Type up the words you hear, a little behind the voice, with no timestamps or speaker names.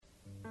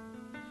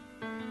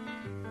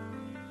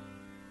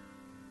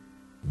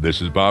This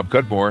is Bob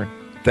Cudmore.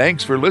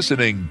 Thanks for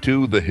listening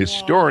to the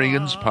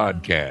Historians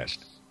Podcast.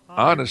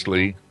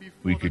 Honestly,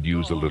 we could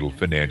use a little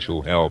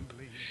financial help.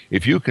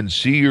 If you can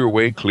see your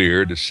way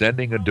clear to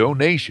sending a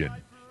donation,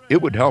 it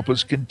would help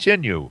us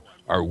continue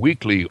our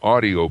weekly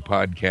audio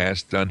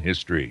podcasts on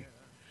history.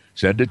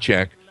 Send a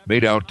check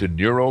made out to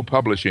Nero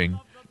Publishing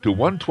to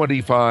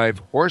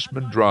 125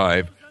 Horseman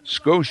Drive,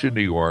 Scotia,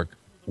 New York,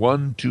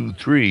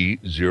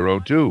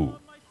 12302.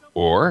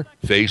 Or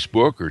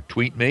Facebook or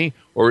tweet me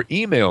or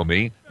email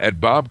me at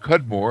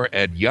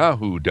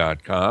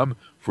bobcudmore@yahoo.com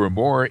for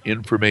more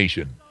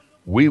information.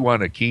 We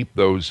want to keep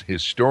those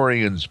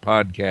Historians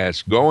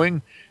podcasts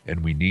going,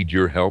 and we need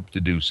your help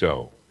to do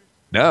so.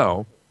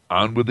 Now,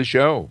 on with the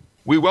show.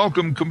 We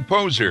welcome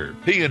composer,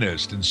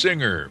 pianist, and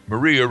singer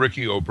Maria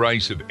Riccio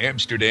Bryce of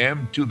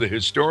Amsterdam to the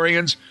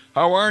Historians.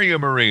 How are you,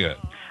 Maria?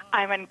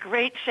 I'm in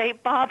great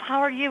shape, Bob. How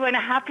are you? And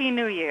a Happy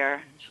New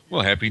Year.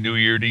 Well, Happy New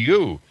Year to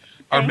you.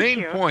 Our main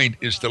you. point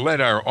is to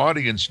let our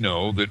audience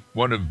know that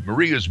one of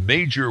Maria's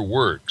major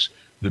works,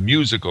 the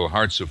musical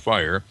Hearts of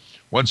Fire,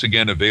 once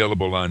again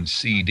available on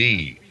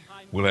CD.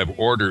 We'll have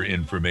order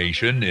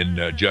information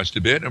in just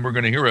a bit, and we're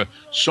going to hear a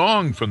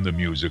song from the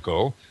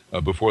musical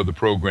before the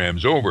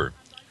program's over.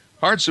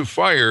 Hearts of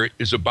Fire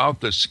is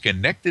about the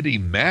Schenectady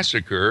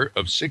Massacre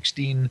of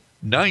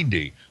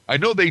 1690. I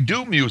know they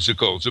do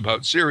musicals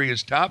about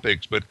serious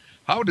topics, but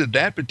how did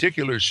that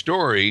particular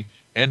story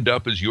end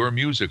up as your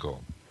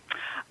musical?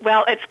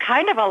 Well, it's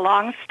kind of a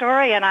long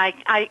story, and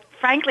I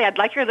frankly, I'd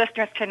like your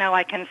listeners to know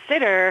I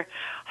consider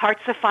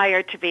Hearts of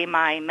Fire to be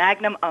my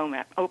magnum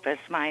opus,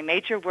 my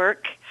major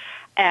work,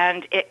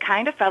 and it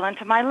kind of fell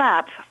into my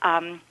lap.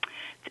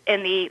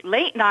 In the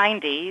late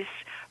 90s,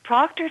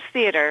 Proctor's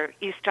Theater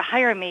used to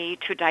hire me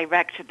to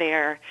direct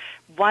their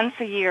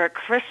once-a-year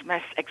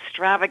Christmas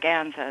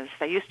extravaganzas.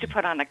 They used to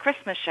put on a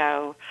Christmas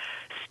show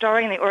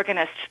starring the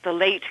organist, the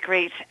late,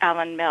 great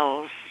Alan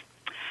Mills.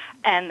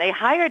 And they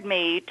hired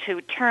me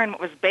to turn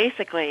what was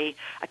basically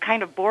a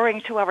kind of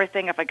boring 2-hour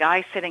thing of a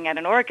guy sitting at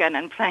an organ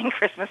and playing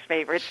Christmas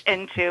favorites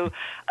into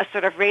a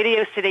sort of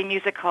Radio City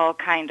musical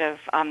kind of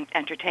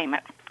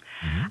entertainment.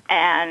 Mm-hmm.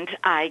 And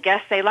I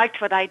guess they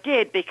liked what I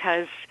did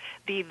because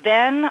the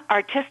then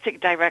artistic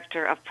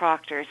director of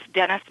Proctor's,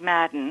 Dennis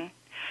Madden,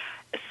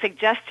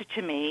 suggested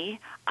to me,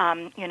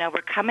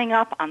 we're coming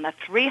up on the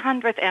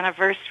 300th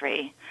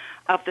anniversary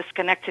of the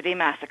Schenectady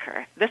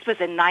Massacre. This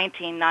was in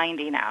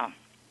 1990 now.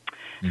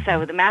 Mm-hmm.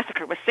 So the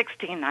massacre was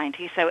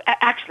 1690. So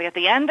actually, at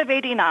the end of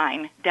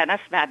 89,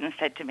 Dennis Madden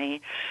said to me,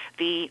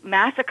 the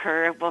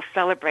massacre will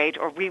celebrate,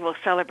 or we will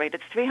celebrate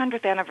its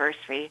 300th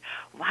anniversary.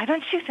 Why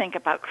don't you think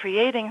about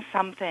creating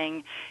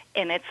something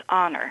in its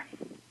honor?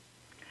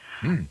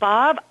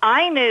 Bob,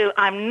 I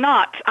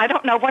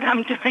don't know what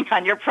I'm doing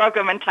on your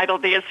program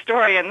entitled The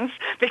Historians,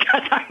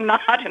 because I'm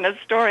not an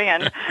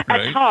historian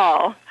right. at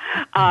all.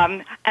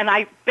 And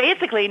I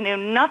basically knew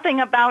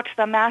nothing about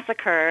the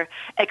massacre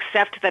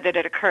except that it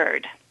had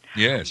occurred.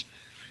 Yes.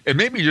 And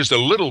maybe just a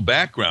little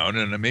background,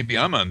 and maybe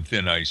I'm on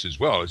thin ice as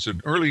well. It's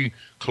an early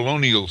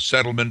colonial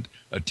settlement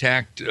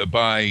attacked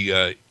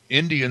by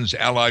Indians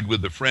allied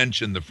with the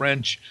French, in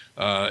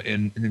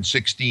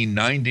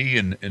 1690,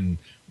 and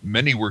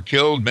many were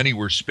killed, many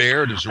were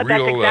spared. That's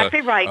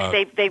exactly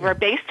right. They were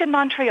based in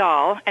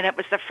Montreal, and it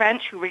was the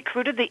French who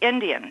recruited the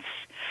Indians.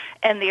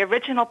 And the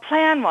original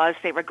plan was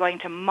they were going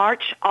to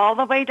march all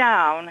the way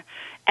down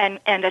and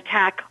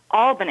attack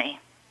Albany.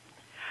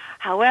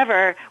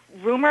 However,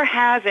 rumor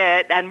has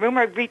it, and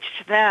rumor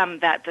reached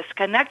them, that the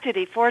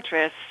Schenectady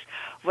fortress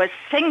was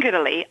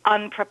singularly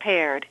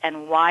unprepared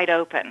and wide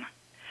open.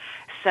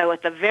 So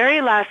at the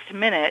very last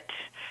minute,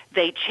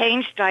 they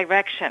changed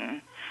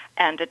direction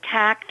and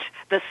attacked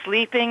the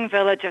sleeping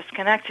village of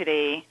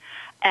Schenectady,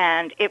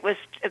 and it was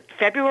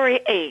February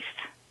 8th,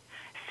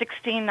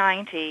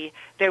 1690.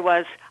 There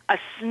was a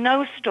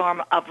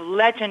snowstorm of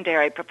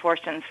legendary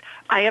proportions,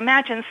 I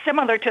imagine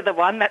similar to the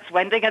one that's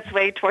wending its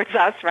way towards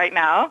us right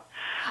now.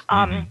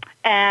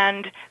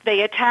 And they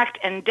attacked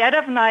in dead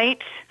of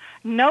night,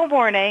 no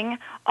warning.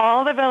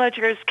 All the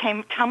villagers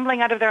came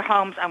tumbling out of their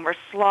homes and were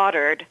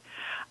slaughtered.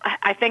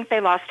 I think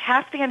they lost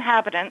half the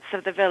inhabitants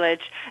of the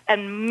village,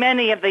 and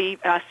many of the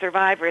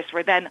survivors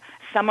were then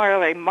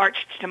summarily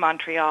marched to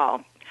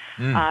Montreal.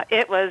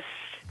 It was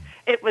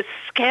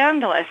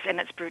scandalous in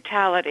its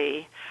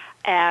brutality,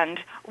 and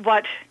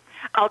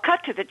I'll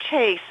cut to the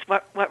chase.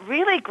 What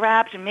really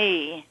grabbed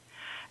me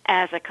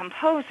as a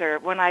composer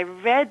when I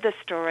read the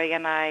story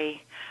and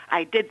I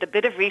did the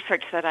bit of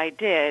research that I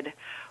did,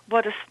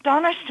 what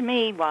astonished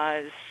me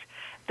was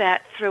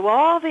that through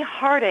all the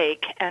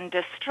heartache and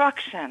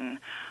destruction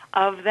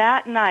of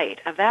that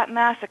night, of that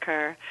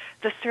massacre,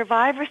 the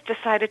survivors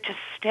decided to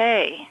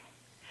stay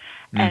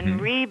and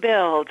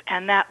rebuild,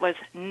 and that was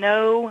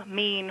no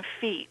mean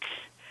feat.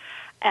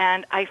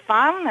 And I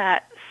found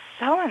that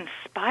so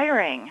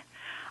inspiring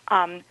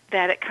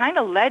that it kind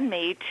of led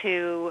me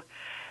to,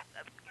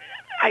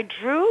 I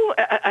drew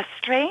a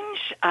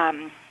strange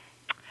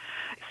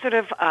sort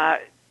of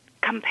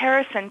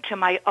comparison to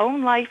my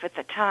own life at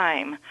the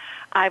time.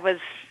 I was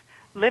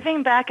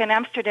living back in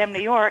Amsterdam,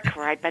 New York,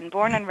 where I'd been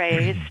born and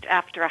raised,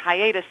 after a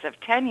hiatus of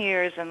 10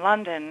 years in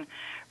London,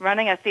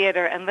 running a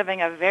theater and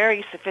living a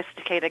very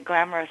sophisticated,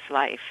 glamorous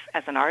life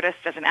as an artist,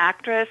 as an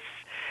actress,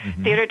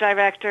 theater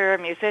director,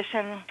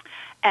 musician.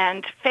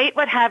 And fate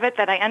would have it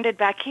that I ended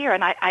back here.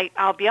 And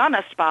I'll be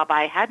honest, Bob,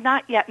 I had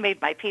not yet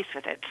made my peace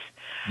with it.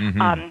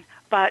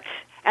 But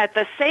at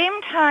the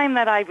same time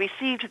that I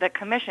received the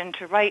commission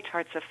to write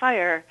Hearts of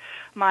Fire,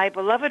 my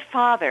beloved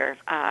father,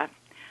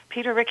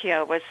 Peter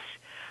Riccio, was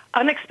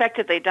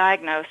unexpectedly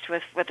diagnosed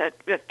with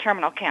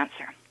terminal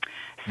cancer.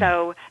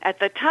 So at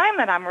the time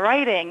that I'm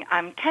writing,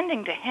 I'm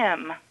tending to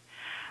him,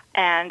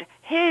 and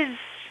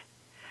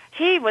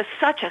he was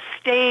such a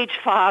stage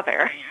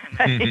father.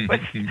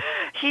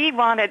 He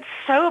wanted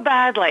so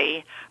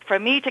badly for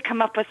me to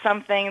come up with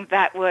something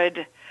that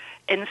would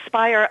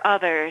inspire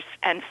others,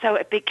 and so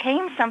it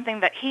became something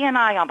that he and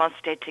I almost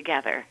did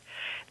together,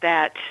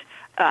 that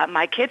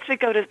my kids would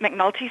go to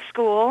McNulty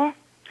School.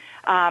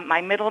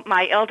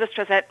 My eldest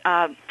was at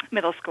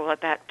middle school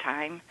at that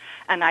time,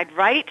 and I'd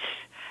write,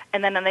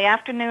 and then in the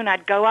afternoon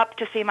I'd go up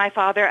to see my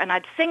father, and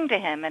I'd sing to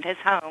him in his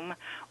home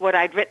what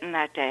I'd written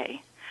that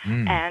day.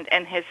 And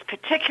in his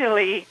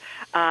particularly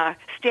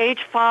stage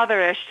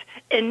fatherish,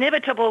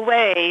 inimitable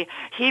way,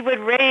 he would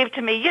rave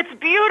to me, "It's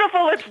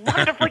beautiful, it's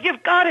wonderful,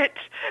 you've got it,"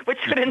 which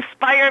would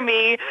inspire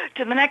me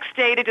to the next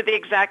day to do the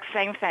exact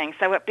same thing.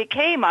 So it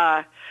became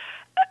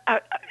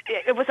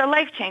it was a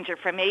life changer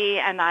for me,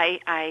 and I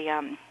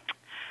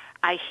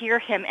hear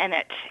him in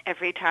it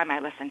every time I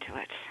listen to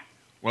it.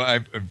 Well,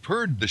 I've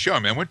heard the show. I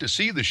mean, I went to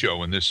see the show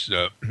when this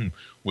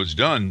was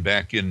done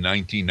back in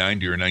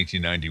 1990 or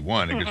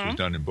 1991. I guess it was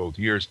done in both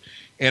years.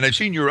 And I've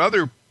seen your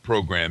other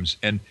programs,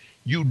 and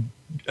you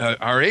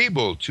are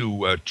able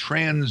to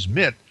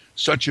transmit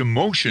such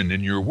emotion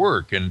in your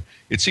work. And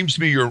it seems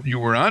to me you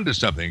were onto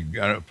something.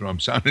 I don't know if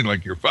I'm sounding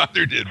like your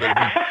father did, but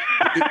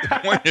I mean, the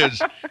point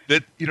is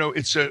that,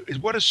 it's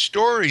what a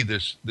story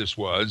this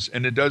was,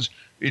 and it does,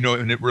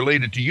 and it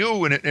related to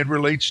you, and it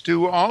relates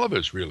to all of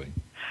us, really.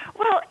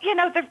 Well,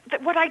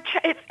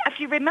 if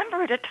you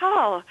remember it at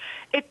all,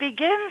 it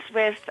begins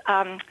with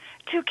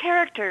two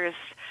characters.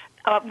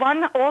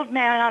 One old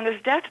man on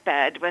his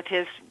deathbed with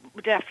his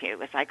nephew,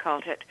 as I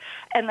called it,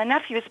 and the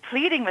nephew is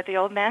pleading with the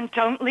old man,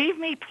 "Don't leave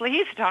me,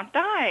 please, don't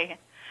die."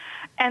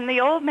 And the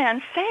old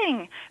man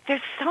saying,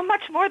 "There's so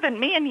much more than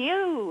me and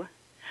you.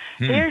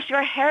 There's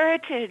your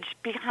heritage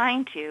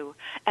behind you,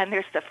 and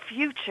there's the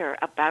future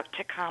about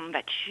to come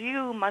that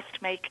you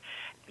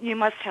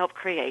must help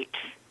create."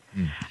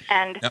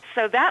 And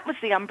so that was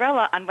the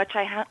umbrella on which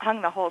I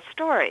hung the whole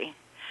story.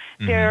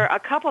 There are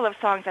a couple of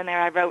songs in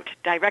there I wrote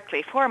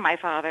directly for my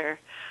father.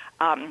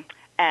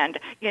 And,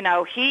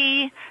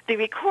 the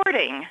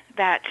recording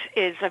that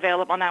is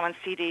available now on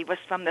CD was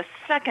from the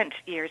second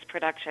year's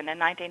production in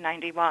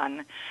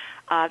 1991.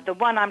 The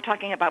one I'm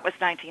talking about was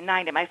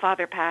 1990. My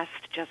father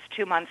passed just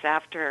 2 months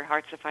after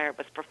Hearts of Fire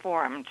was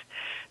performed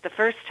the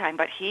first time,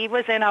 but he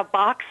was in a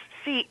box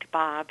seat,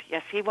 Bob.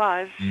 Yes, he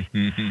was.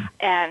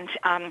 And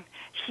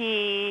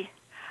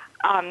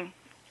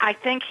I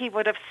think he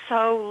would have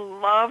so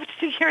loved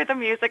to hear the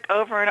music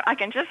over, and I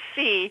can just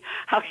see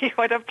how he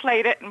would have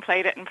played it and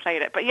played it and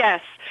played it. But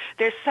yes,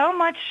 there's so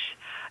much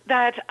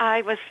that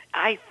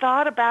I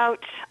thought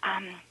about,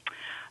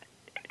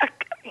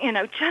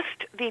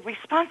 just the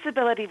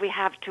responsibility we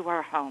have to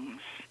our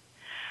homes.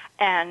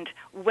 And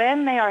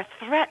when they are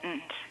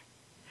threatened,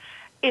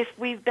 if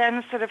we've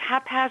been sort of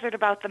haphazard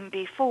about them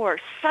before,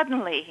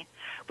 suddenly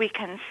we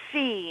can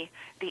see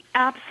the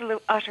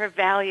absolute utter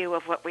value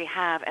of what we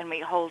have, and we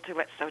hold to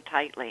it so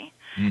tightly.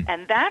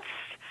 And that's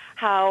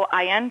how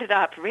I ended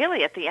up,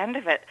 really, at the end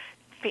of it,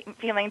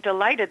 feeling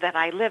delighted that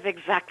I live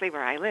exactly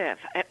where I live.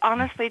 It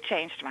honestly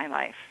changed my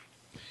life.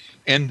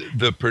 And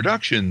the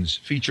productions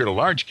featured a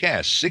large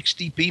cast,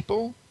 60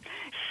 people?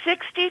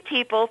 60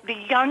 people. The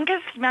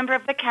youngest member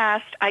of the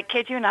cast, I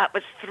kid you not,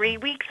 was 3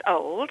 weeks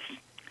old.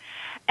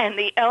 And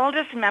the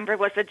eldest member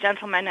was a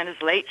gentleman in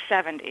his late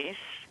 70s.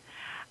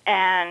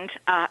 And,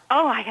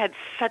 I had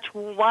such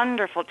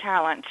wonderful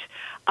talent.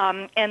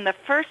 In the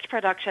first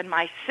production,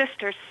 my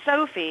sister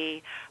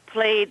Sophie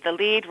played the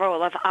lead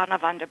role of Anna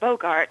van der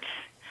Bogart,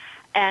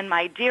 and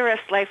my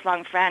dearest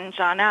lifelong friend,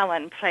 John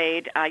Allen,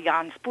 played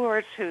Jan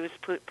Spoors, who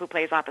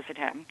plays opposite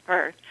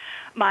her.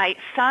 My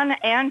son,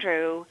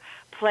 Andrew,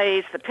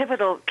 plays the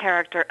pivotal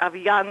character of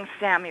young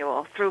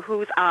Samuel, through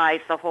whose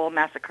eyes the whole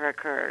massacre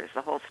occurs,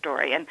 the whole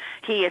story. And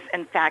he is,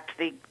 in fact,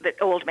 the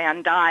old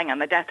man dying on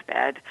the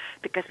deathbed,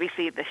 because we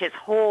see the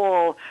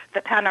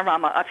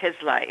panorama of his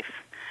life.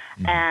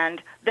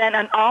 And then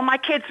all my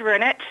kids were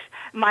in it.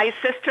 My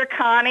sister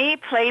Connie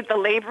played the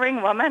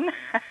laboring woman.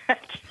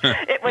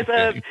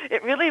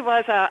 It really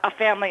was a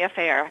family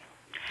affair.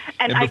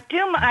 And I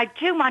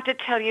do want to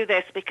tell you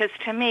this, because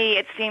to me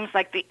it seems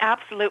like the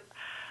absolute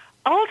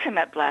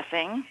ultimate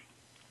blessing.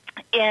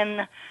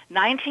 In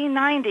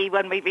 1990,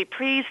 when we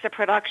reprised the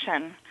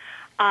production,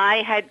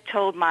 I had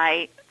told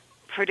my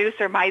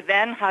producer, my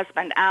then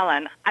husband,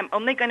 Alan, I'm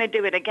only going to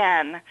do it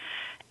again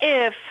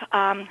if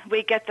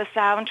we get the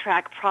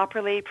soundtrack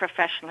properly,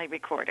 professionally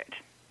recorded.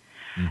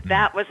 Mm-hmm.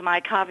 That was my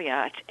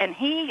caveat. And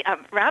he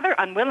rather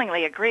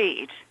unwillingly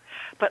agreed.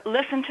 But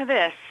listen to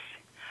this.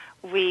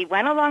 We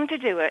went along to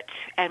do it,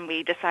 and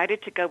we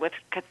decided to go with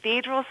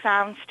Cathedral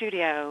Sound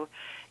Studio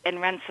in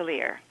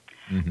Rensselaer.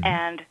 Mm-hmm.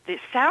 And the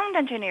sound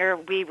engineer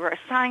we were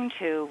assigned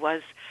to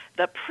was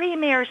the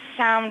premier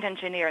sound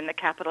engineer in the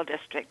Capital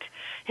District.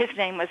 His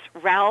name was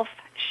Ralph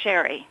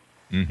Sherry.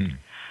 Mm-hmm.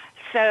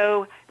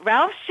 So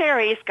Ralph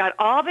Sherry's got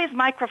all these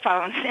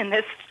microphones in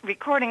this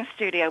recording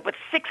studio with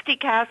 60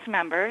 cast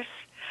members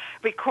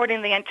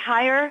recording the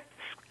entire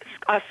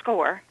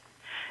score.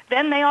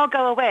 Then they all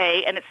go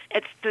away, and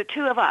it's the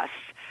two of us,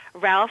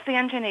 Ralph the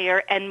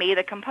engineer and me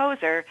the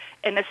composer,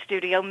 in the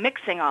studio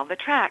mixing all the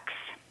tracks.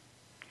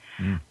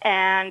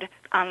 And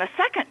on the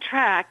second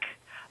track,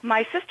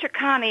 my sister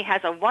Connie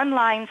has a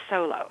one-line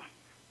solo.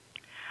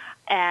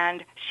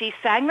 And she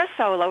sang the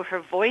solo. Her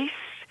voice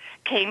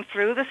came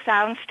through the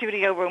sound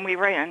studio room we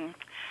were in.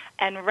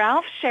 And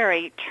Ralph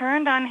Sherry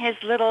turned on his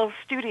little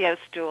studio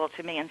stool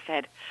to me and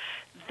said,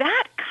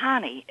 "That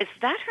Connie, is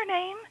that her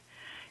name?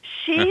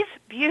 She's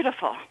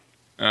beautiful."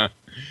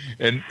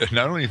 And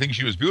not only do you think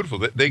she was beautiful,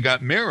 they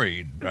got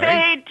married, right?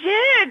 They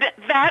did.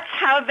 That's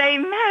how they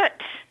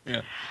met.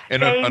 Yeah.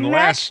 And They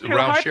unless met through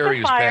Ralph Hearts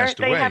Sherry of has Fire. passed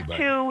They away. have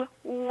two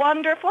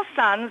wonderful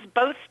sons,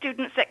 both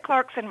students at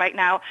Clarkson right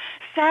now.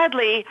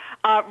 Sadly,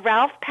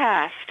 Ralph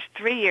passed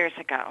 3 years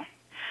ago.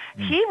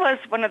 He was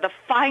one of the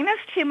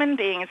finest human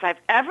beings I've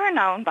ever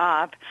known,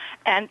 Bob,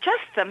 and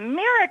just the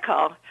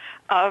miracle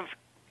of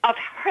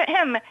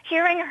him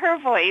hearing her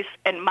voice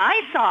in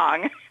my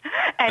song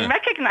and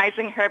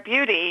recognizing her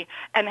beauty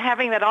and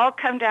having that all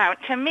come down.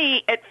 To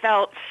me, it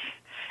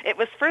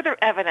was further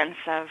evidence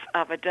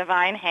of a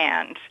divine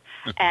hand.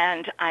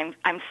 And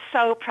I'm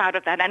so proud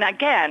of that. And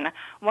again,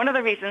 one of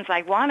the reasons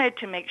I wanted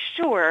to make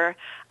sure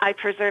I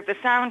preserved the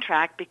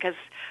soundtrack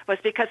was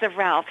because of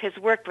Ralph. His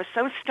work was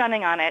so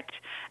stunning on it,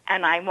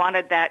 and I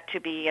wanted that to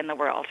be in the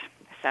world.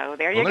 So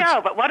there you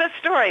go. But what a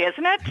story,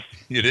 isn't it?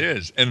 It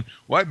is. And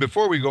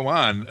before we go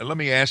on, let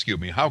me ask you,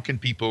 how can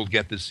people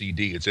get the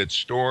CD? It's at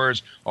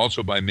stores,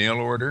 also by mail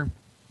order?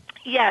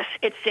 Yes,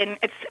 it's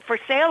for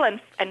sale in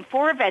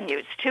 4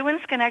 venues, 2 in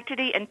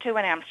Schenectady and 2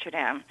 in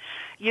Amsterdam.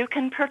 You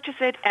can purchase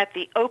it at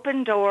the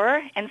Open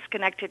Door in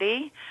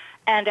Schenectady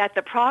and at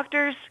the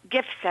Proctor's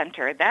Gift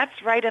Center.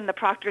 That's right in the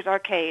Proctor's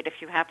Arcade.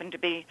 If you happen to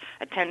be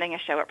attending a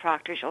show at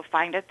Proctor's, you'll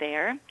find it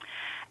there.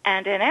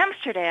 And in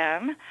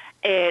Amsterdam,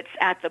 it's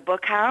at the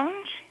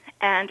Bookhound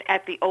and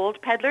at the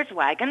Old Peddler's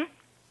Wagon.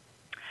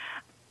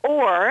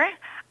 Or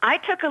I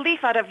took a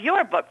leaf out of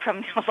your book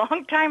from a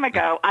long time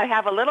ago. I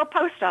have a little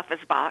post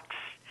office box,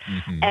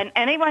 and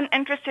anyone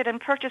interested in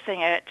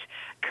purchasing it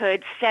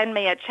could send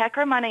me a check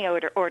or money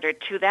order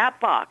to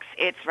that box.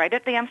 It's right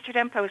at the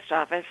Amsterdam post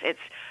office. It's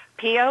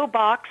P.O.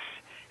 Box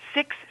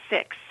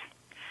 66,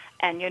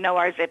 and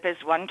our zip is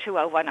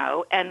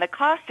 12010, and the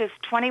cost is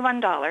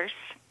 $21.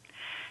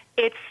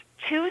 It's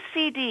 2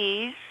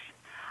 CDs.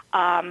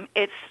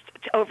 It's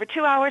over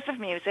 2 hours of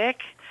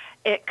music.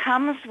 It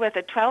comes with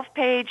a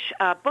 12-page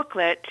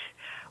booklet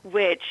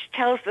which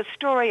tells the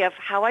story of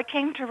how I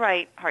came to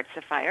write Hearts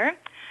of Fire.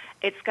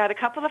 It's got a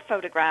couple of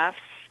photographs,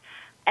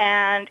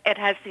 and it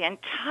has the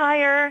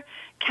entire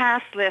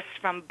cast list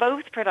from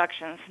both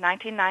productions,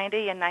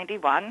 1990 and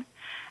 91,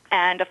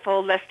 and a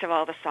full list of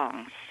all the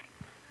songs.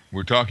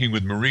 We're talking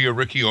with Maria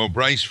Riccio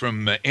Bryce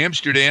from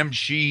Amsterdam.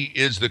 She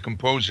is the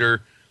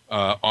composer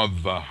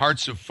of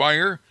Hearts of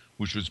Fire,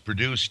 which was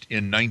produced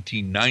in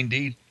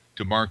 1990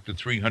 to mark the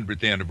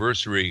 300th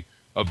anniversary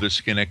of the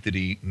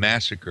Schenectady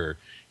Massacre.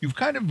 You've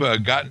kind of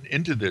gotten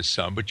into this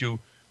some, but you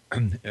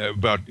have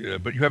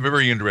a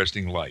very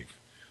interesting life.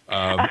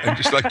 I'd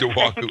just like to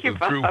walk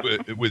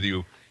through with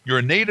you. You're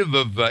a native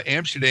of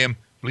Amsterdam,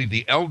 I believe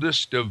the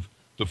eldest of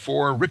the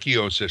 4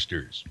 Riccio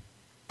sisters.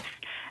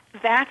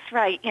 That's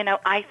right.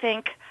 I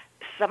think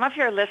some of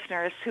your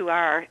listeners who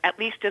are at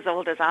least as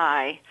old as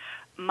I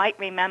might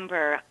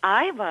remember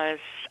I was,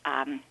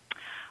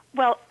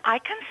 I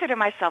consider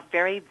myself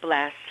very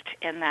blessed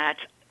in that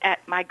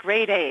at my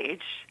great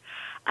age,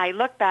 I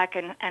look back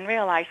and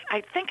realize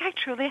I think I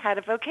truly had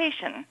a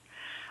vocation.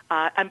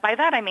 And by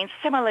that I mean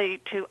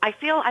similarly to, I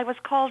feel I was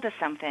called to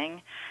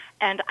something,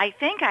 and I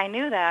think I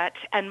knew that,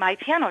 and my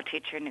piano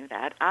teacher knew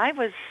that. I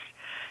was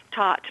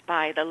taught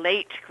by the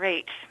late,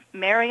 great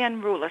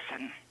Marian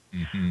Rulison,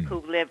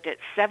 who lived at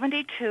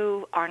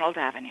 72 Arnold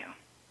Avenue.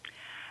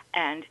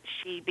 And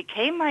she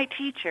became my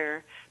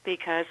teacher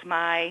because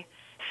my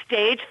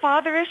stage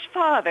fatherish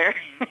father,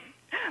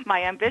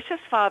 my ambitious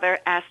father,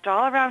 asked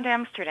all around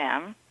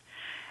Amsterdam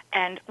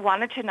and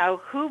wanted to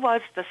know who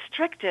was the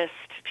strictest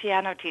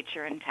piano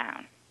teacher in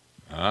town.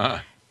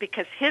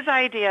 Because his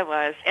idea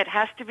was it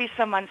has to be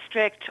someone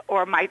strict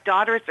or my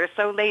daughters are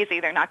so lazy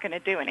they're not going to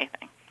do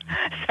anything.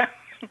 So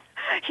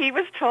he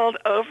was told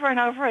over and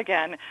over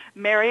again,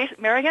 Marian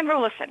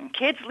Rulison,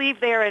 kids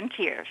leave there in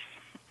tears.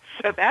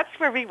 So that's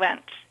where we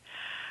went.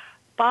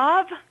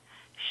 Bob,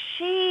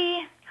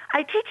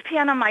 I teach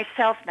piano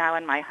myself now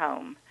in my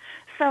home.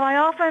 So I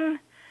often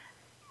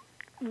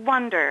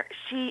wonder.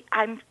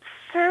 I'm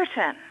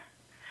certain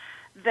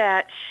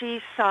that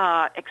she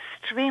saw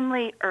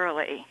extremely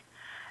early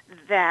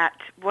that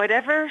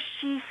whatever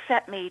she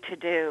set me to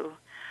do,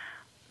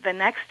 the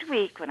next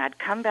week when I'd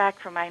come back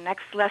for my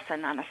next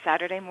lesson on a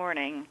Saturday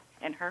morning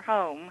in her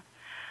home,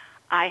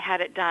 I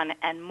had it done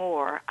and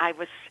more. I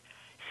was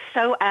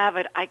so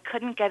avid, I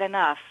couldn't get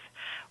enough.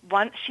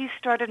 Once she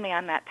started me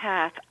on that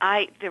path,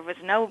 there was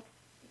no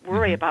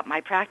worry about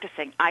my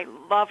practicing. I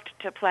loved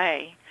to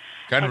play.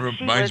 Kind of And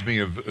she reminds was me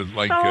of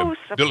so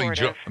Billy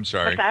Joel. supportive. I'm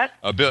sorry. What's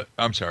that?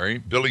 I'm sorry.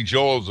 Billy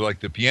Joel's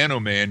like the piano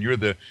man. You're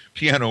the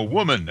piano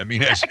woman. I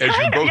mean, as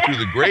you go Yeah. through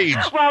the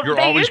grades, Well, you're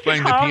they always used to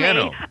playing the call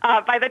piano. me,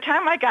 by the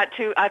time I got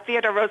to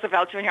Theodore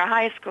Roosevelt Junior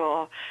High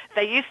School,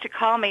 they used to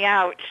call me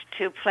out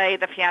to play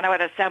the piano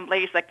at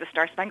assemblies like the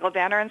Star Spangled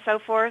Banner and so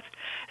forth.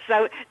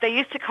 So they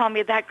used to call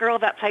me that girl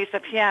that plays the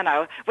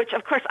piano, which,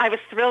 of course, I was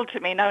thrilled to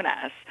be known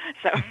as.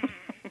 So...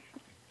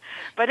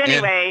 But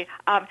anyway,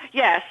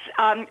 yes.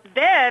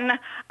 Then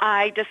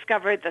I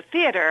discovered the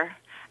theater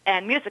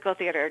and musical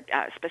theater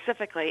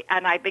specifically,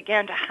 and I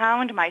began to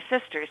hound my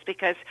sisters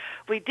because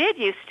we did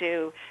used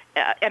to,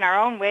 in our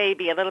own way,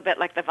 be a little bit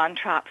like the Von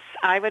Trapps.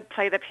 I would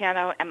play the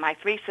piano, and my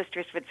three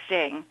sisters would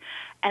sing.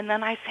 And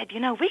then I said,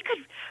 we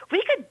could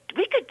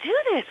do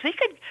this. We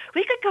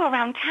could go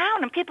around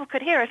town, and people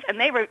could hear us. And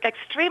they were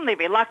extremely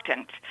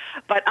reluctant,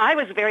 but I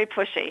was very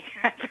pushy,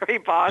 very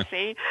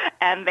bossy,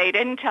 and they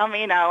didn't tell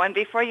me no. And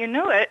before you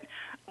knew it,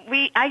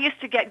 I used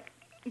to get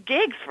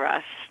gigs for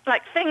us,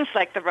 like things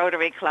like the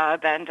Rotary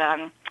Club and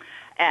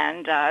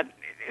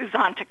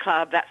Zonta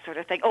Club, that sort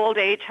of thing, old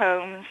age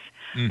homes.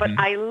 Mm-hmm. But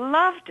I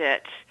loved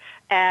it,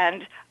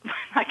 and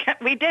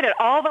we did it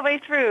all the way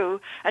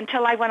through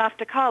until I went off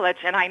to college,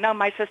 and I know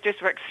my sisters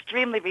were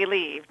extremely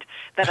relieved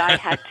that I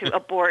had to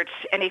abort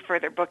any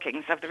further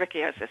bookings of the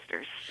Riccio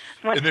sisters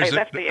once I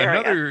left the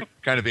area. Another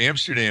kind of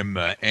Amsterdam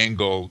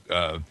angle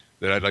that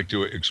I'd like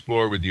to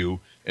explore with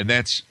you, and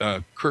that's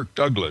Kirk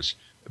Douglas.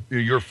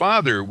 Your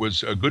father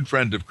was a good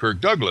friend of Kirk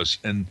Douglas,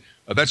 and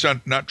that's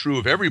not true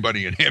of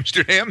everybody in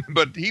Amsterdam,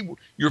 but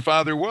your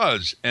father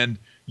was, and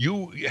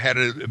you had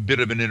a bit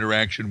of an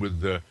interaction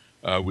with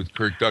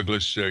Kirk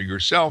Douglas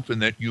yourself, in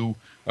that you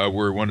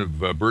were one of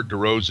Bert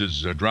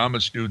DeRose's drama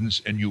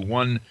students, and you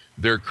won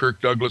their Kirk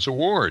Douglas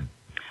Award.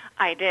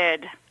 I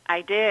did,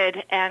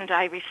 and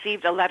I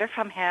received a letter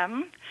from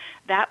him.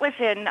 That was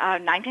in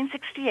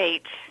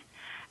 1968.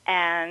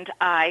 And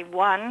I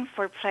won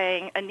for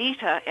playing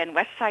Anita in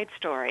West Side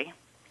Story.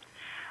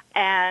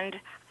 And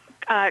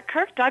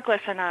Kirk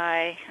Douglas and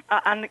I,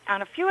 on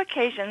a few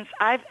occasions,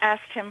 I've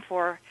asked him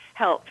for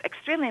help,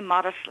 extremely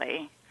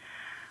modestly.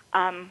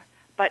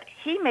 But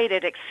he made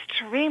it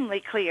extremely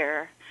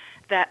clear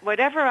that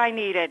whatever I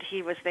needed,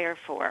 he was there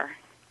for.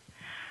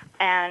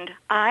 And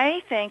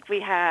I think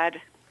we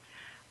had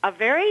a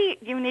very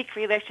unique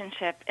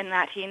relationship in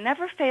that he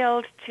never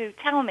failed to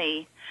tell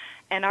me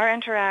in our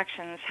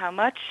interactions how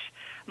much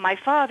my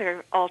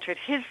father altered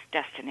his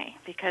destiny,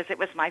 because it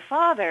was my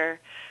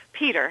father,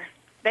 Peter.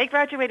 They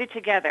graduated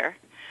together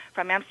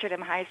from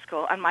Amsterdam High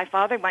School, and my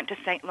father went to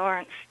St.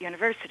 Lawrence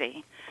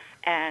University.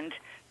 And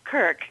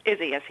Kirk,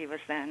 Izzy as he was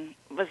then,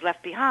 was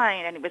left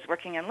behind, and he was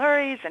working in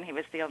lorries, and he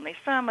was the only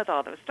son with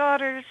all those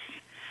daughters.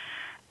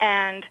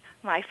 And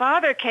my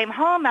father came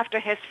home after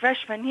his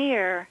freshman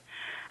year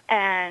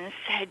and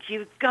said,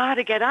 "You got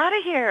to get out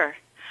of here.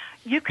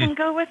 You can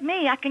go with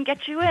me. I can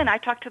get you in." I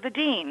talked to the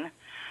dean.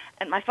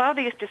 And my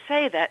father used to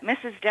say that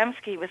Mrs.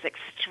 Dembski was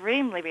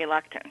extremely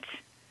reluctant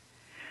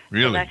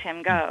to let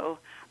him go.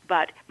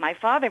 But my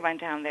father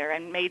went down there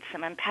and made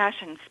some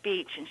impassioned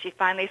speech, and she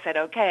finally said,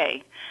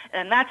 okay.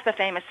 And that's the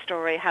famous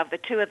story, how the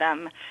two of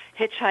them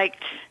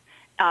hitchhiked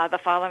the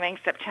following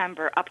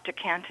September up to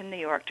Canton, New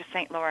York, to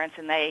St. Lawrence,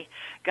 and they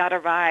got a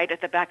ride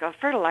at the back of a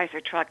fertilizer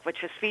truck,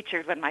 which was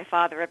featured when my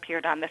father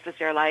appeared on This Is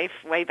Your Life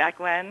way back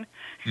when,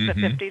 the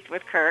 50s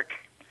with Kirk.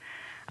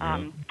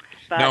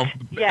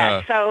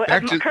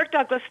 Kirk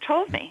Douglas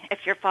told me,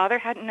 if your father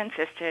hadn't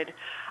insisted,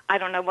 I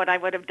don't know what I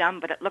would have done,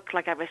 but it looked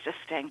like I was just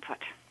staying put.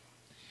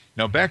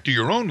 Now, back to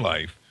your own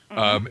life.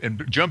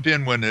 And jump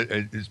in when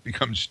it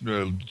becomes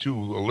too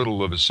a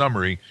little of a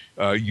summary.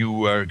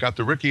 You got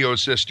the Riccio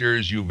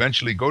sisters. You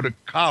eventually go to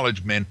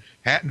college,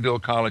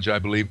 Manhattanville College, I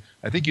believe.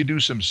 I think you do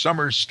some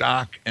summer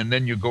stock, and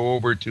then you go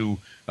over to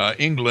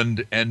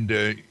England, and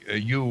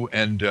you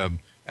and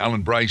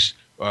Alan Bryce,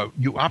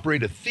 you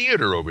operate a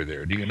theater over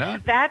there, do you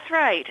not? That's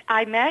right.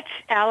 I met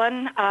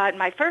Alan in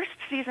my first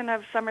season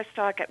of summer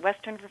stock at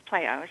Western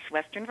Playhouse,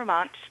 Western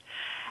Vermont,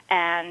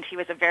 and he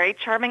was a very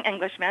charming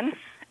Englishman.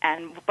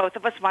 And both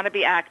of us want to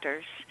be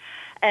actors.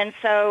 And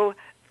so,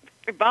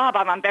 Bob,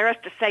 I'm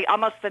embarrassed to say,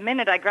 almost the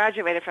minute I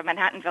graduated from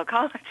Manhattanville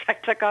College, I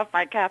took off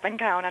my cap and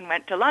gown and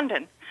went to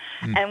London.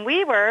 And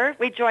we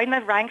joined the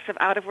ranks of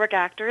out-of-work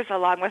actors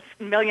along with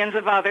millions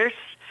of others.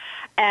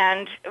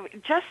 And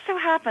it just so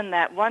happened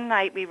that one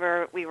night we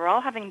were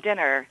all having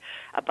dinner,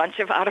 a bunch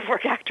of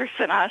out-of-work actors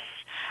and us.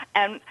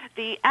 And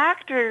the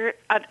actor,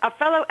 a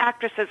fellow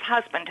actress's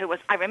husband,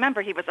 I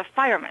remember he was a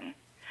fireman.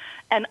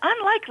 And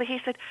unlikely, he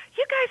said,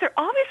 you guys are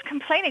always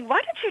complaining.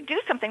 Why don't you do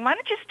something? Why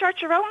don't you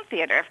start your own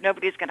theater if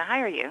nobody's going to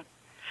hire you?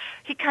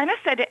 He kind of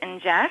said it in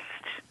jest,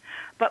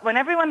 but when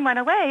everyone went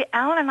away,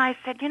 Alan and I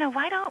said,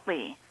 why don't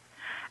we?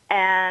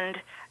 And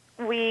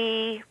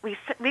we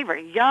were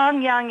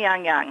young.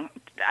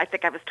 I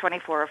think I was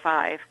 24 or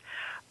 5.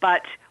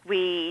 But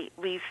we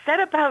set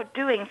about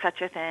doing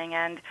such a thing,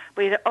 and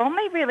we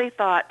only really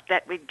thought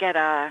that we'd get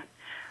a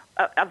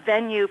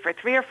venue for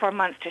 3 or 4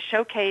 months to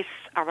showcase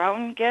our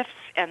own gifts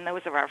and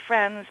those of our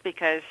friends,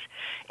 because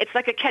it's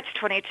like a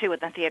catch-22 in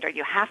the theater.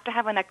 You have to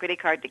have an equity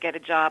card to get a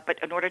job, but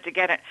in order to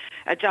get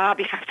a job,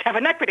 you have to have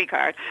an equity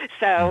card.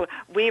 So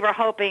we were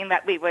hoping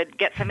that we would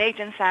get some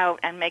agents out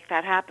and make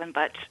that happen,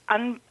 but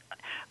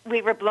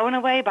we were blown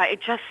away by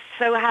it. Just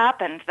so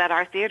happened that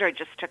our theater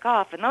just took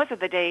off, and those are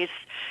the days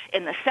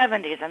in the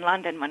 70s in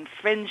London when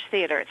fringe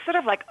theater, it's sort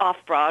of like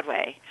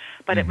off-Broadway,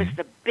 but it was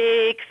the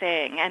big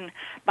thing, and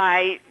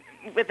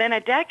within a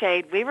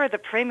decade, we were the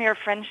premier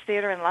fringe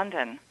theater in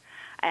London.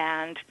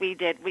 And we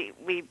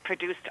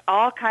produced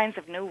all kinds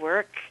of new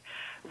work.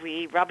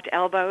 We rubbed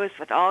elbows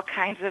with all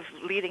kinds of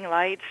leading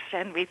lights,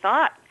 and we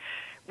thought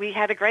we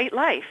had a great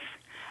life.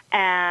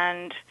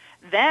 And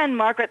then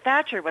Margaret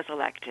Thatcher was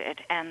elected,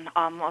 and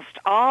almost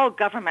all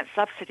government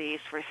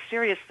subsidies were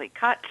seriously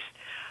cut.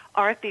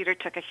 Our theater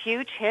took a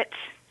huge hit,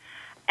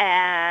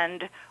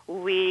 and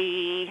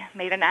we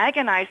made an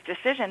agonized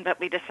decision, but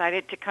we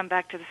decided to come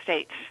back to the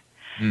States.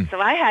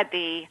 So I had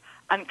the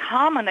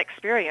uncommon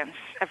experience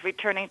of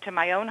returning to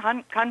my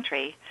own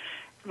country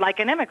like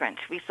an immigrant.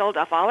 We sold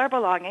off all our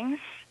belongings,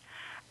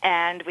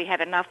 and we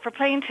had enough for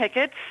plane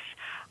tickets.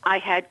 I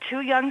had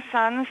 2 young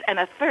sons and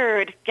a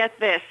third, get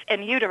this,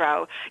 in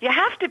utero. You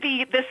have to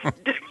be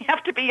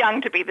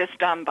young to be this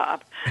dumb,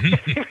 Bob.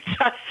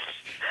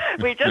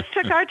 we just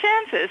took our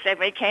chances, and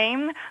we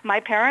came. My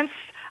parents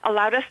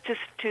allowed us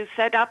to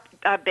set up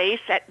a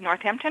base at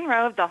Northampton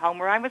Road, the home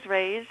where I was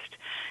raised.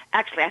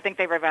 Actually, I think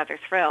they were rather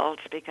thrilled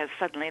because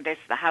suddenly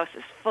the house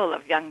is full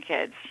of young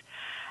kids.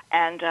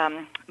 And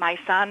my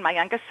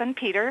youngest son,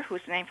 Peter,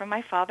 who's named for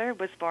my father,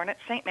 was born at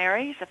St.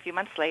 Mary's a few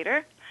months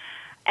later.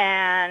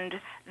 And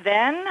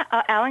then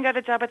Alan got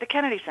a job at the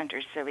Kennedy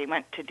Center, so we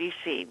went to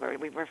D.C., where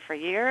we were for a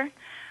year.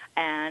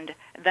 And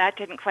that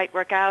didn't quite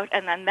work out.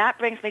 And then that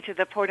brings me to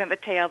the point of the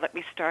tale that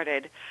we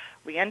started.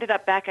 We ended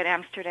up back in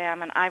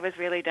Amsterdam, and I was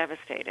really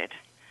devastated.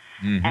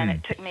 And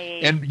it took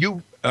me... And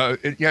you,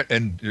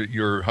 and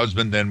your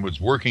husband then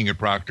was working at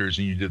Proctor's,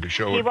 and you did the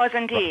show. He was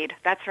indeed.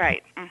 That's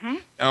right.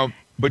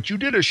 But you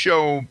did a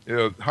show,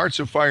 Hearts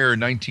of Fire,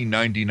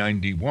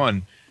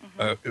 1990-91,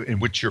 in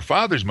which your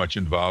father's much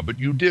involved, but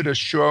you did a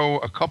show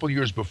a couple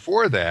years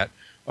before that,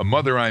 A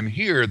Mother I'm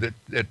Here, that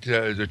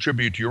is a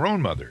tribute to your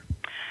own mother.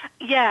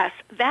 Yes,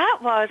 that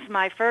was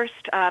my first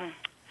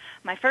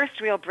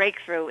real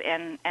breakthrough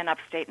in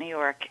upstate New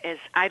York.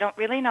 I don't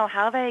really know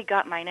how they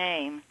got my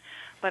name,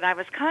 but I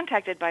was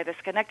contacted by the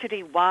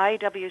Schenectady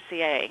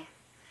YWCA,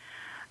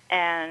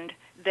 and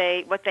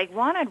what they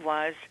wanted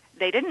was,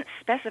 they didn't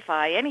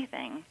specify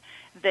anything.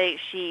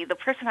 The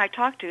person I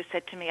talked to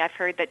said to me, I've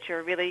heard that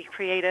you're a really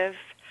creative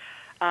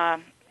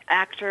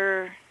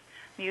actor,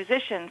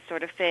 musician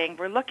sort of thing.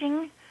 We're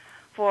looking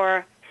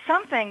for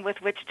something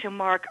with which to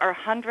mark our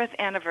 100th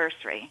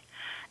anniversary.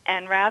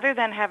 And rather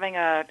than having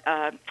a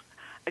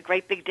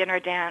great big dinner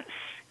dance,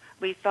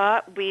 we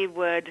thought we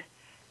would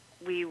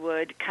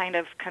kind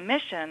of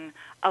commission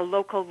a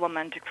local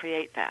woman to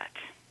create that.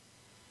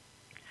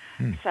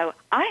 So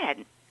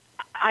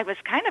I was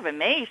kind of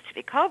amazed to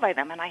be called by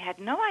them, and I had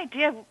no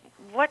idea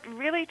what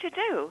really to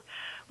do.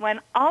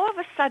 When all of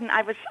a sudden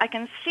I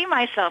can see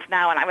myself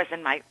now, and I was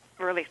in my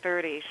early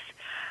 30s.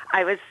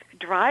 I was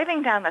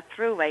driving down the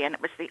thruway, and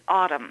it was the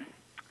autumn,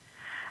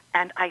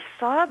 and I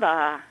saw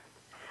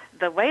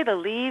the way the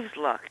leaves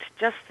looked,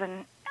 just the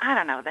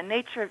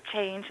nature of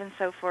change and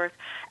so forth.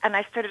 And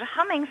I started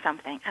humming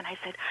something, and I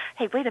said,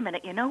 hey, wait a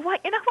minute, you know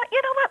what, wait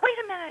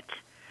a minute.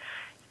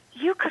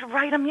 You could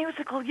write a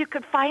musical. You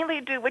could finally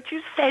do what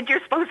you said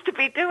you're supposed to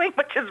be doing,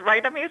 which is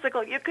write a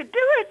musical. You could do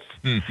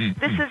it.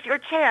 This is your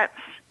chance.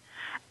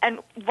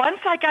 And once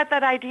I got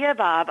that idea,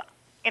 Bob,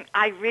 and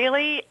I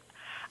really,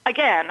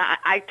 again,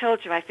 I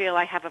told you I feel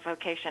I have a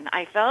vocation.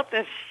 I felt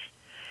this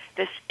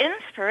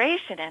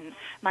inspiration, and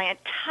my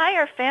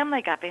entire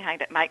family got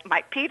behind it.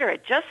 My Peter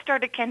had just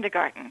started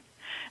kindergarten,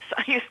 so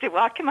I used to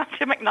walk him up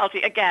to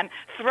McNulty again,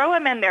 throw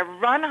him in there,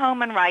 run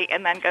home and write,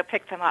 and then go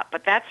pick them up.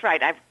 But that's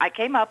right. I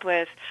came up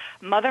with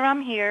Mother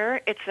I'm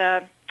Here. It's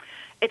a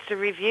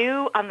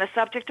review on the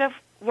subject of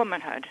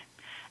womanhood,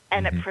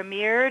 and it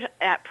premiered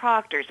at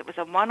Proctor's. It was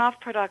a one-off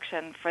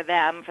production for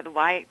them, for the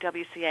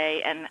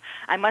YWCA, and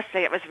I must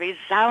say it was a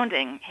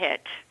resounding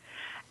hit.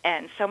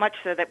 And so much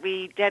so that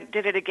we did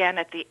it again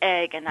at the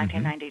Egg in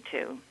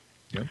 1992.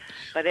 Yep.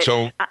 But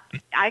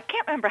I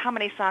can't remember how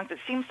many songs. It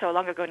seems so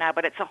long ago now,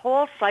 but it's a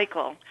whole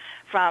cycle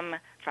from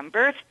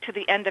birth to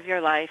the end of your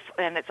life,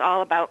 and it's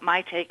all about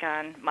my take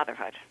on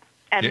motherhood.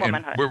 and Yeah, and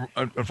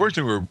womanhood.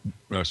 unfortunately,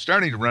 we're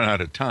starting to run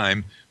out of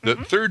time. The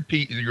third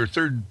piece, your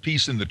third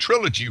piece in the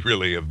trilogy,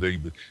 really, of these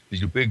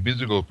big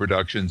musical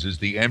productions is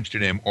the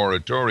Amsterdam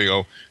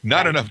Oratorio.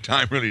 Not Right. enough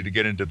time, really, to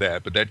get into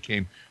that, but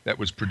that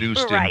was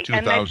produced in Right,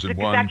 and that's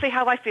 2001. exactly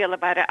how I feel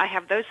about it. I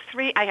have those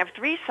three. I have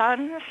three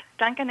sons,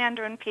 Duncan,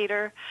 Andrew, and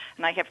Peter,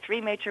 and I have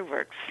three major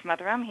works: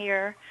 Mother, I'm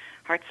Here,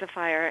 Hearts of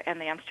Fire, and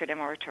the Amsterdam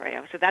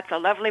Oratorio. So that's a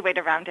lovely way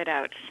to round it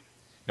out.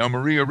 Now,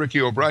 Maria,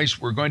 Riccio, Bryce,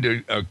 we're going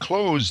to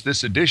close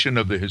this edition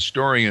of the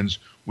Historians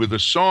with a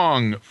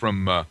song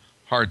from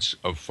Hearts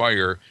of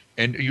Fire.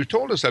 And you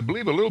told us, I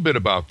believe, a little bit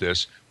about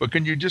this, but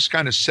can you just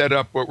kind of set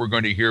up what we're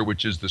going to hear,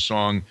 which is the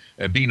song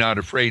Be Not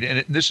Afraid?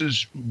 And this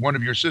is one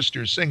of your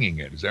sisters singing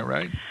it. Is that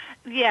right?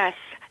 Yes,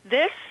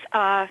 this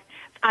I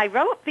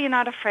wrote Be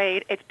Not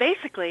Afraid.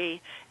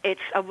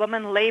 It's a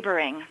woman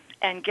laboring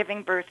and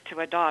giving birth to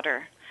a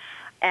daughter.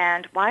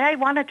 And why I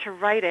wanted to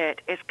write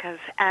it is because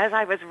as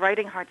I was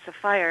writing Hearts of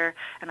Fire,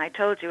 and I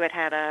told you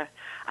I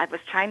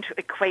was trying to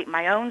equate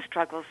my own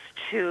struggles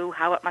to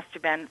how it must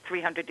have been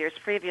 300 years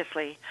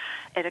previously,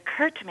 it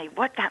occurred to me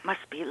what that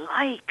must be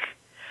like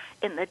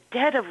in the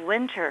dead of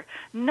winter.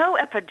 No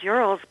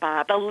epidurals,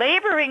 Bob. The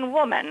laboring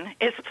woman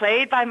is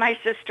played by my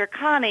sister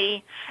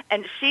Connie,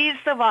 and she's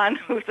the one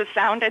who the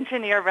sound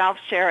engineer, Ralph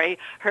Sherry,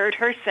 heard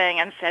her sing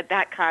and said,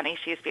 "That Connie,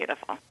 she's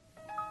beautiful."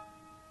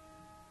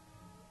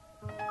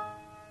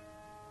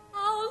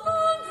 How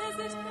long has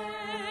it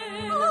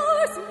been?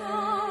 Hours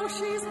now,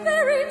 she's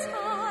very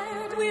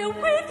tired. We're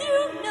with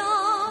you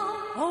now.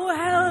 Oh,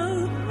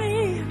 help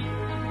me.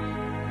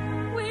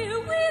 We're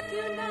with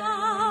you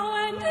now,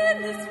 and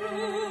in this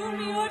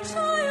room, your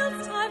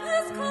child's time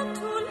has come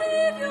to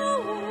leave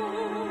your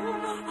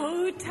womb.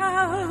 Oh,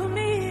 tell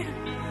me,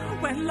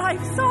 when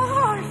life's so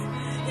hard,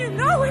 you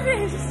know it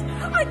is.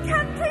 I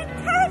can't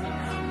pretend.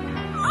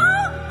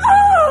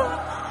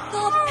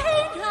 The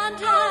pain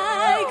and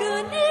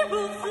agony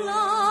will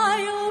fly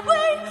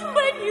away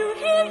when you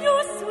hear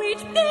your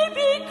sweet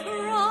baby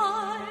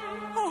cry.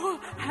 Oh,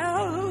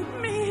 help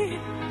me.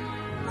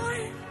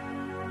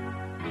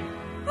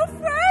 I'm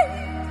afraid.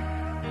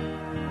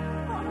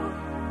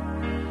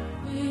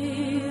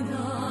 In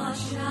the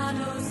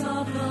shadows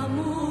of the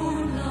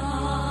moonlight,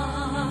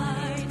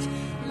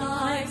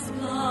 life's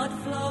blood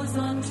flows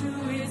unto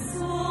its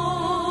source.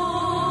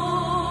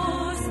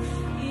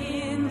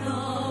 In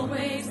the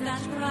waves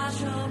that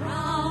crash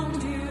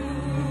around you,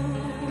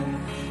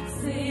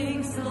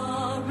 sings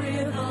the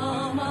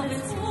rhythm of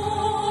its force.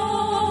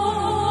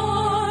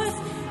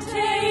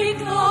 Take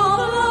the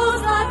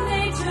blows that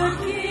nature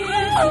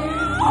gives you,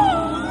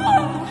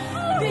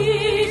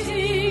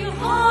 beating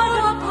hard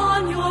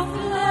upon your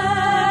flesh.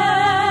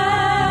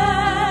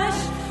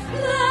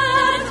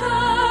 Let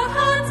her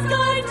hands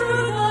guide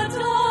through the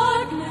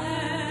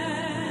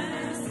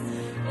darkness,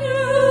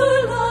 new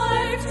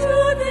life to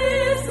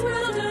this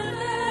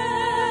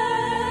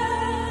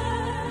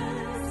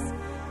wilderness.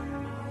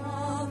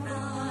 All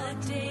the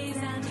days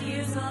and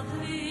years of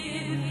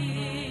living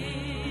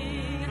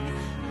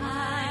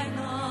hang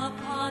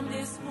upon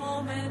this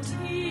moment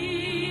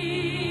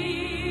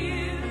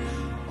here.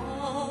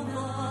 All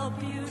the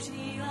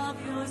beauty of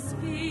your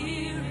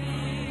spirit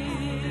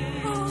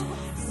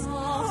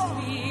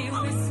softly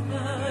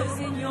whispers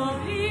in your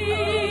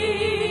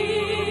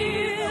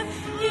ear.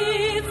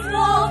 It's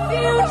the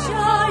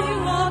future you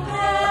are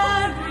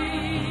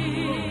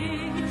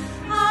bearing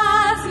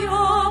as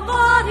your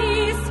body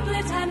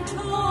split and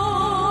torn.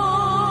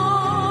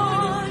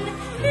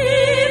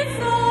 It's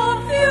the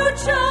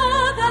future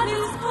that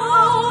is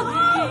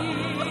calling,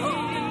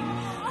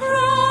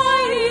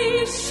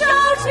 crying,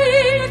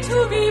 shouting to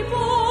be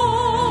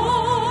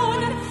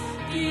born.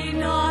 Be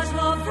not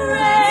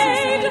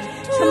afraid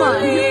to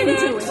lead it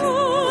to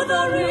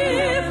the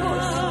river.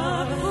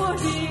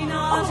 Be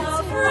not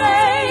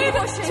afraid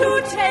to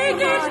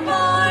take it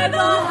by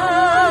the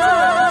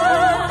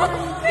hand.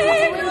 Be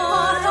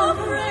not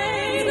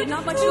afraid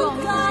to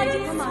guide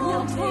its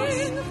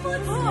walking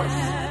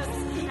footsteps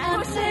and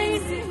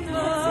place it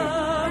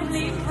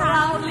firmly,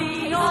 proudly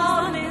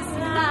on this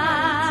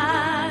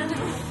land.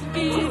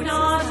 Be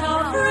not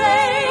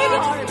afraid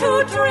to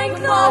drink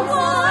the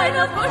wine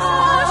of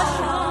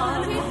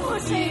passion.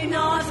 Be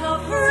not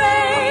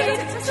afraid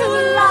to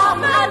laugh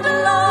and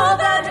love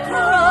and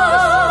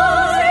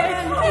cry.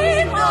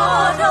 Be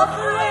not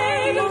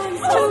afraid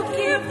to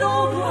give the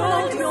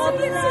world your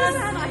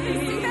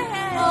blessing,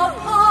 a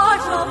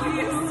part of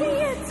you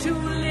to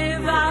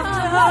live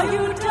after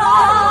you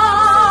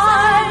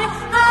die.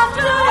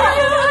 After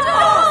you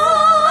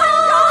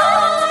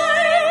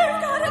die.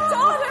 I've got a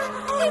daughter.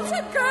 It's a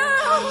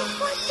girl.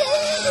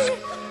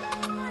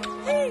 My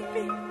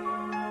baby.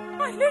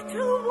 My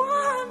little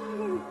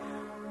one.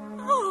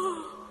 Oh.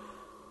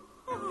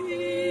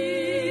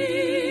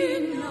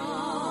 Be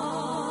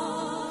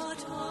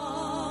not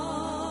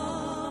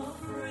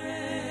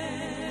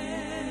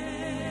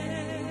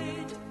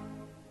afraid.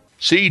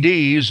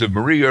 CDs of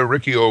Maria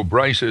Riccio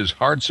Bryce's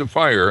Hearts of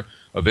Fire,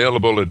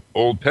 available at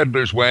Old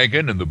Peddler's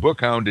Wagon and the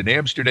Bookhound in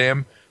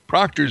Amsterdam,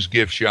 Proctor's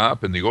Gift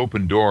Shop and the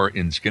Open Door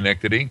in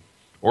Schenectady.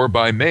 or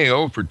by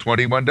mail for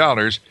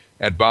 $21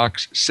 at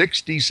Box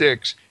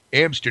 66,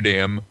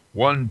 Amsterdam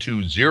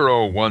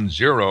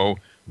 12010.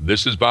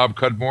 This is Bob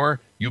Cudmore.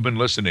 You've been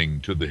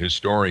listening to The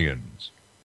Historians.